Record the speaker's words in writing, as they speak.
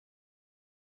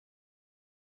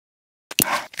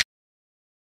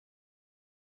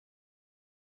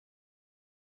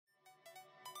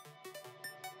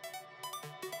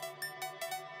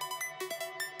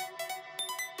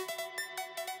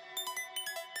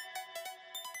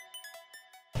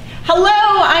Hello,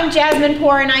 I'm Jasmine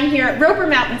Poor and I'm here at Roper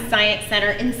Mountain Science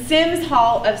Center in Sims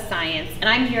Hall of Science. And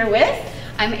I'm here with...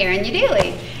 I'm Erin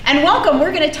Udaley. And welcome.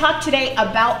 We're going to talk today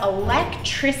about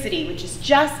electricity, which is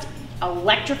just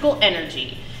electrical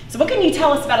energy. So what can you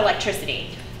tell us about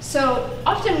electricity? So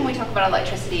often when we talk about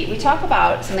electricity, we talk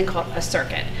about something called a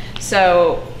circuit.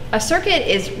 So a circuit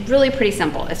is really pretty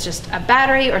simple. It's just a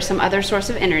battery or some other source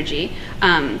of energy,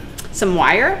 some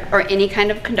wire or any kind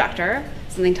of conductor,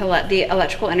 something to let the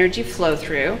electrical energy flow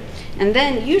through. And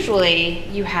then usually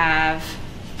you have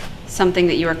something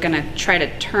that you are going to try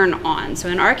to turn on. So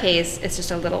in our case, it's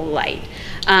just a little light.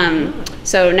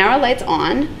 So now our light's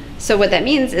on. So what that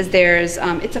means is there's,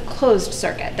 it's a closed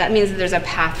circuit. That means that there's a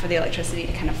path for the electricity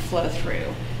to kind of flow through.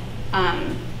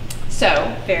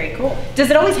 So very cool. Does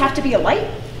it always have to be a light?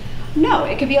 No,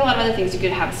 it could be a lot of other things. You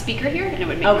could have a speaker here and it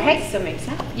would make noise. So it makes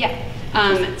sense. Yeah.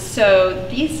 So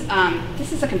these,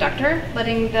 this is a conductor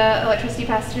letting the electricity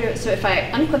pass through. So if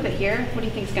I unclip it here, what do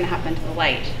you think is going to happen to the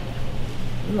light?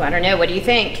 Ooh, I don't know. What do you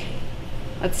think?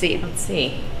 Let's see. Let's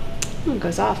see. Oh, it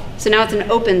goes off. So now it's an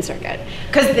open circuit.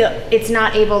 Because it's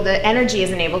not able, the energy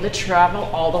isn't able to travel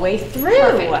all the way through.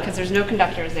 Perfect, because there's no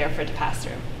conductors there for it to pass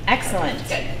through. Excellent.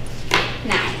 Good.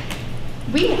 Now,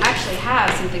 we actually have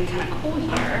something kind of cool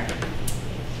here.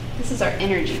 This is our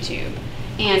energy tube.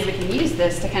 And we can use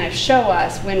this to kind of show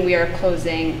us when we are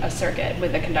closing a circuit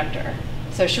with a conductor.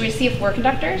 So should we see if we're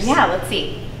conductors? Yeah, let's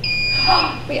see.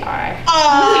 We are.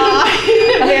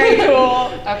 Very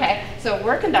cool. Okay, so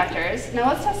we're conductors. Now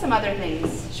let's test some other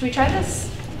things. Should we try this?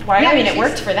 Yeah, I mean, it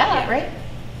worked for that, Yeah. right?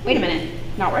 Wait a minute.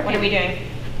 Not working. What are we doing?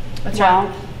 What's Well,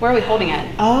 wrong? where are we holding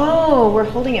it? Oh, we're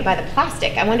holding it by the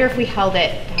plastic. I wonder if we held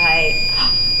it by...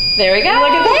 There we go.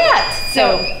 Look at that.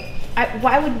 So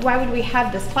why would we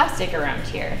have this plastic around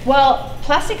here? well,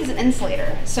 plastic is an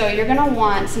insulator. So you're going to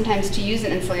want sometimes to use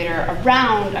an insulator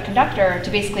around a conductor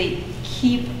to basically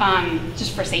keep,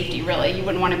 just for safety really. You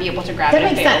wouldn't want to be able to grab That it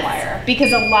if makes they were sense. wire.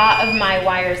 Because a lot of my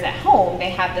wires at home, they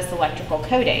have this electrical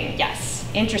coating. Yes.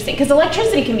 Interesting. Because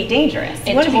electricity can be dangerous.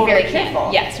 You want to be very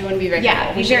careful. Yes, we want to be very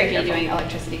careful. be We very shouldn't be careful. doing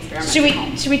electricity experiments Should at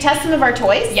home. we test some of our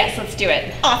toys? Yes, let's do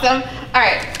it. Awesome. All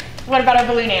right. What about our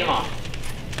balloon animal?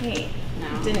 Wait. No.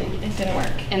 It didn't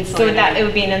work. Insulator. So it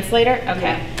would be an insulator? Okay.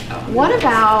 Yeah. Oh, What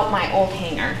about my old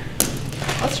hanger?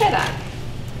 Let's try that.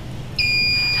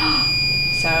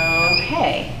 So,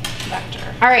 Okay. conductor.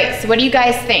 All right, so what do you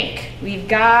guys think? We've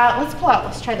got,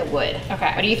 let's try the wood.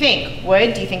 Okay. What do you think?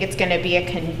 Wood, do you think it's gonna be a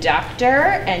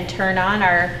conductor and turn on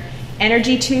our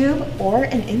energy tube or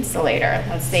an insulator?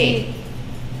 Let's see.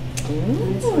 Ooh,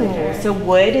 Insulator. so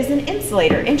wood is an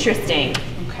insulator, interesting.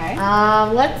 Okay.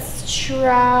 Let's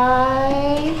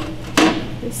try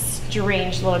this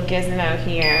strange little gizmo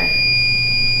here.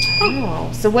 Oh,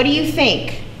 so what do you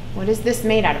think? What is this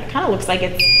made out of? It kind of looks like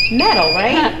it's metal,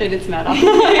 right? It is metal.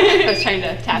 I was trying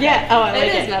to tap Yeah, it. oh, I like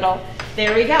It is it. metal.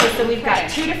 There we go. So we've got Okay.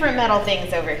 two different metal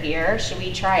things over here. Should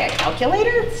we try a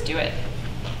calculator? Let's do it.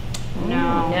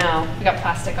 No. No. We got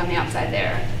plastic on the outside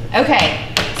there. Okay,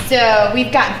 so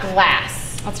we've got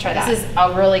glass. Let's try that. This is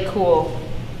a really cool.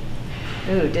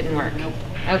 Ooh, didn't work. Nope.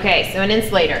 Okay, so an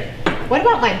insulator. What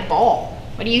about my ball?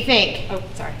 What do you think? Oh,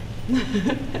 sorry.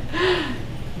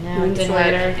 No, it didn't work.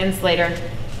 Insulator. Insulator.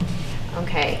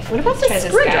 Okay. What about Let's try the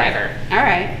this screwdriver? guy. All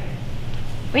right.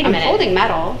 Wait a I'm minute. holding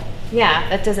metal. Yeah,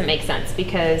 that doesn't make sense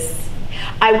because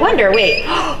I wonder, wait.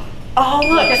 Oh,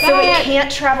 look, at so that. it can't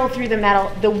travel through the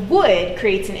metal. The wood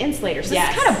creates an insulator. So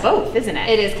Yes. it's kind of both, isn't it?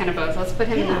 It is kind of both. Let's put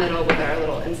him in the Yeah. middle with our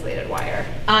little insulated wire.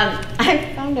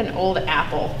 I found an old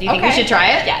apple. Do you think we Okay. should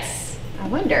try it? Yes. I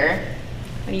wonder.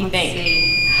 What do you Let's think?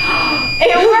 see.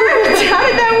 It worked! How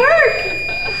did that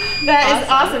work? That is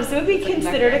Awesome. awesome. So it would be It's a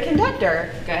considered a conductor.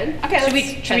 Good. Okay,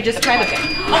 Should we just try the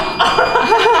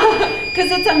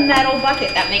Because it's a metal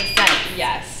bucket. That makes sense.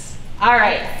 Yes. All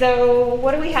right. So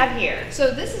what do we have here?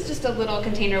 So this is just a little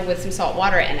container with some salt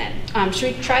water in it.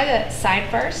 Should we try the side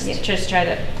first? Yeah, just try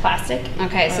the plastic.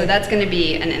 Okay, so that's going to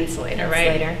be an insulator, right?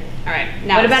 Insulator. All right.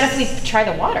 Now What about if we try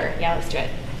the water? Yeah, let's do it.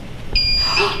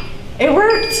 It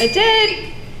worked. It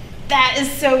did. That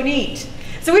is so neat.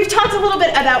 So we've talked a little bit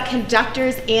about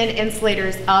conductors and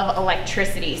insulators of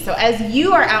electricity. So as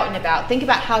you are out and about, think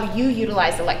about how you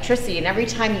utilize electricity, and every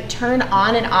time you turn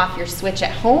on and off your switch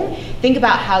at home, think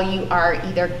about how you are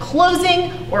either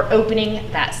closing or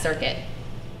opening that circuit.